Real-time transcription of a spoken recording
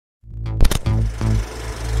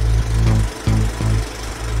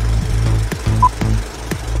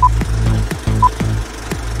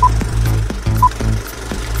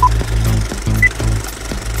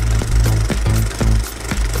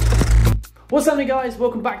What's happening, guys?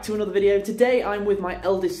 Welcome back to another video. Today I'm with my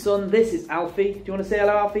eldest son. This is Alfie. Do you want to say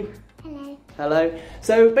hello, Alfie? Hello. Hello.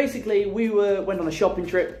 So basically we went on a shopping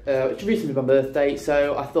trip. It's recently my birthday,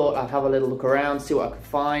 so I thought I'd have a little look around, see what I could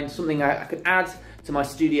find, something I could add to my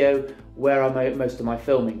studio where I make most of my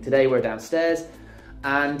filming. Today we're downstairs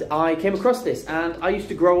and I came across this, and I used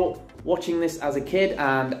to grow up watching this as a kid,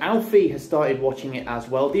 and Alfie has started watching it as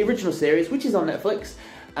well, the original series, which is on Netflix.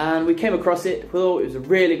 And we came across it, thought it was a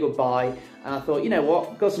really good buy, and I thought, you know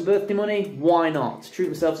what, got some birthday money, why not? Treat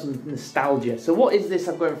myself some nostalgia. So what is this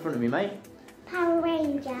I've got in front of me, mate? Power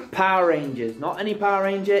Ranger. Power Rangers, not any Power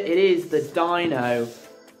Ranger, it is the Dino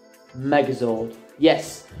Megazord.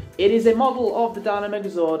 Yes, it is a model of the Dino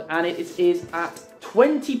Megazord, and it is at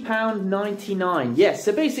 £20.99. Yes,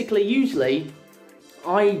 so basically, usually,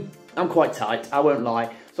 I'm quite tight, I won't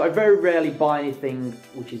lie. So I very rarely buy anything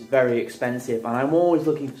which is very expensive, and I'm always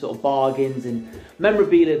looking for sort of bargains and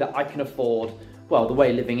memorabilia that I can afford. Well, the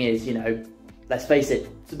way living is, you know, let's face it,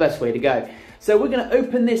 it's the best way to go. So we're going to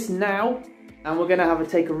open this now, and we're going to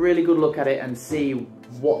take a really good look at it and see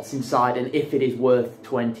what's inside and if it is worth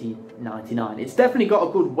 $20.99. It's definitely got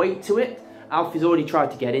a good weight to it. Alfie's already tried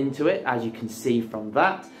to get into it, as you can see from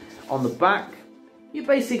that. On the back, you're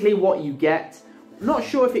basically what you get. Not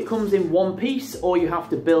sure if it comes in one piece or you have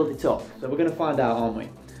to build it up. So we're going to find out, aren't we?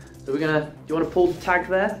 So we're going to, do you want to pull the tag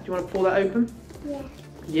there? Do you want to pull that open? Yeah.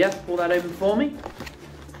 Yeah, pull that open for me.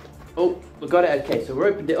 Oh, we got it. Okay, so we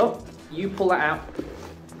opened it up. You pull that out.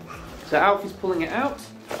 So Alfie's pulling it out.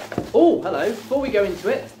 Oh, hello. Before we go into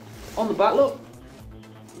it, on the back, look.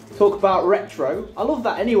 Talk about retro. I love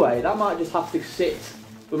that anyway. That might just have to sit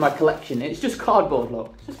with my collection. It's just cardboard,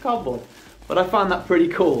 look. It's just cardboard. But I find that pretty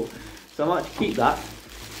cool. So I might keep that.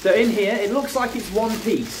 So in here, it looks like it's one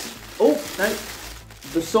piece. Oh, no.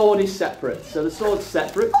 The sword is separate. So the sword's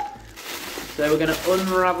separate. So we're going to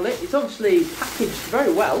unravel it. It's obviously packaged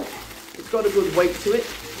very well. It's got a good weight to it.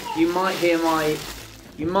 You might hear my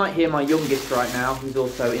youngest right now, who's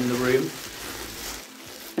also in the room.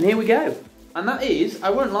 And here we go. And that is, I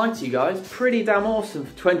won't lie to you guys, pretty damn awesome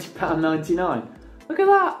for £20.99. Look at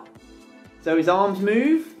that. So his arms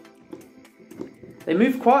move. They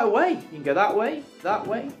move quite a way. You can go that way, that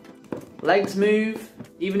way. Legs move.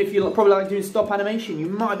 Even if you probably like doing stop animation, you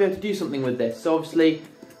might be able to do something with this. So obviously,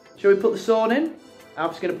 shall we put the sword in?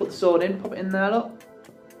 I'm just going to put the sword in. Pop it in there, look.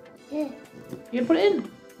 Yeah. You can put it in.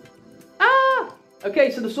 Ah!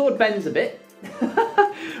 Okay, so the sword bends a bit.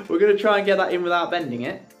 We're going to try and get that in without bending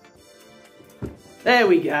it. There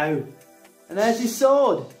we go. And there's his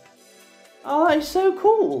sword. Oh, that is so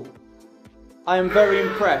cool. I am very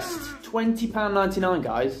impressed. £20.99,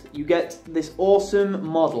 guys. You get this awesome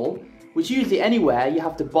model, which usually anywhere you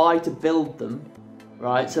have to buy to build them,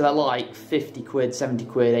 right? So they're like 50 quid, 70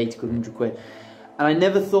 quid, 80 quid, 100 quid. And I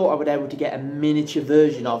never thought I would be able to get a miniature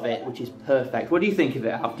version of it, which is perfect. What do you think of it,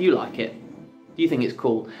 Alf? Do you like it? Do you think it's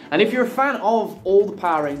cool? And if you're a fan of all the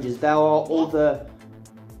Power Rangers, there are other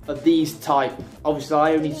of these type. Obviously,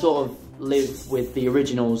 I only sort of live with the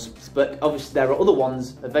originals, but obviously there are other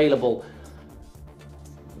ones available.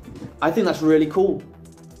 I think that's really cool.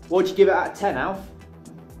 What would you give it out of 10, Alf?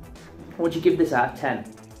 What would you give this out of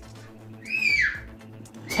 10?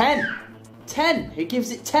 10! 10! It gives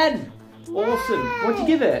it 10! Awesome. What would you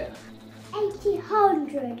give it?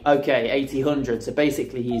 80/100. Okay, 80/100. So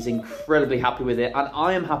basically he's incredibly happy with it, and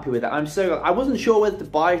I am happy with it. I wasn't sure whether to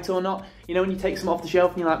buy it or not. You know when you take some off the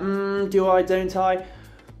shelf and you're like, do I, don't I?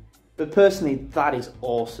 But personally, that is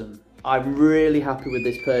awesome. I'm really happy with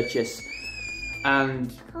this purchase.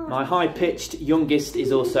 And my high-pitched youngest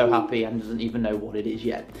is also happy and doesn't even know what it is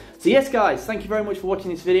yet. So yes, guys, thank you very much for watching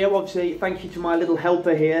this video. Obviously, thank you to my little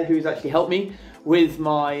helper here who's actually helped me with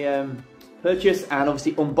my purchase and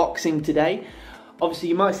obviously unboxing today. Obviously,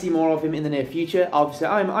 you might see more of him in the near future. Obviously,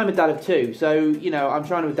 I'm a dad of two, so, you know, I'm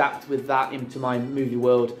trying to adapt with that into my movie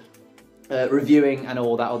world. Reviewing and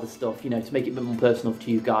all that other stuff, you know, to make it a bit more personal to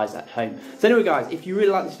you guys at home. So anyway, guys, if you really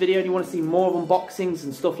like this video and you want to see more of unboxings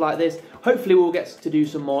and stuff like this, hopefully we'll get to do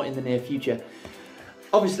some more in the near future.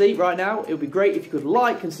 Obviously, right now, it would be great if you could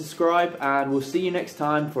like and subscribe, and we'll see you next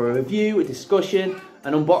time for a review, a discussion,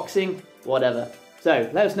 an unboxing, whatever. So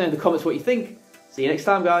let us know in the comments what you think. See you next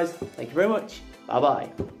time, guys. Thank you very much.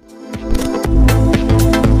 Bye-bye.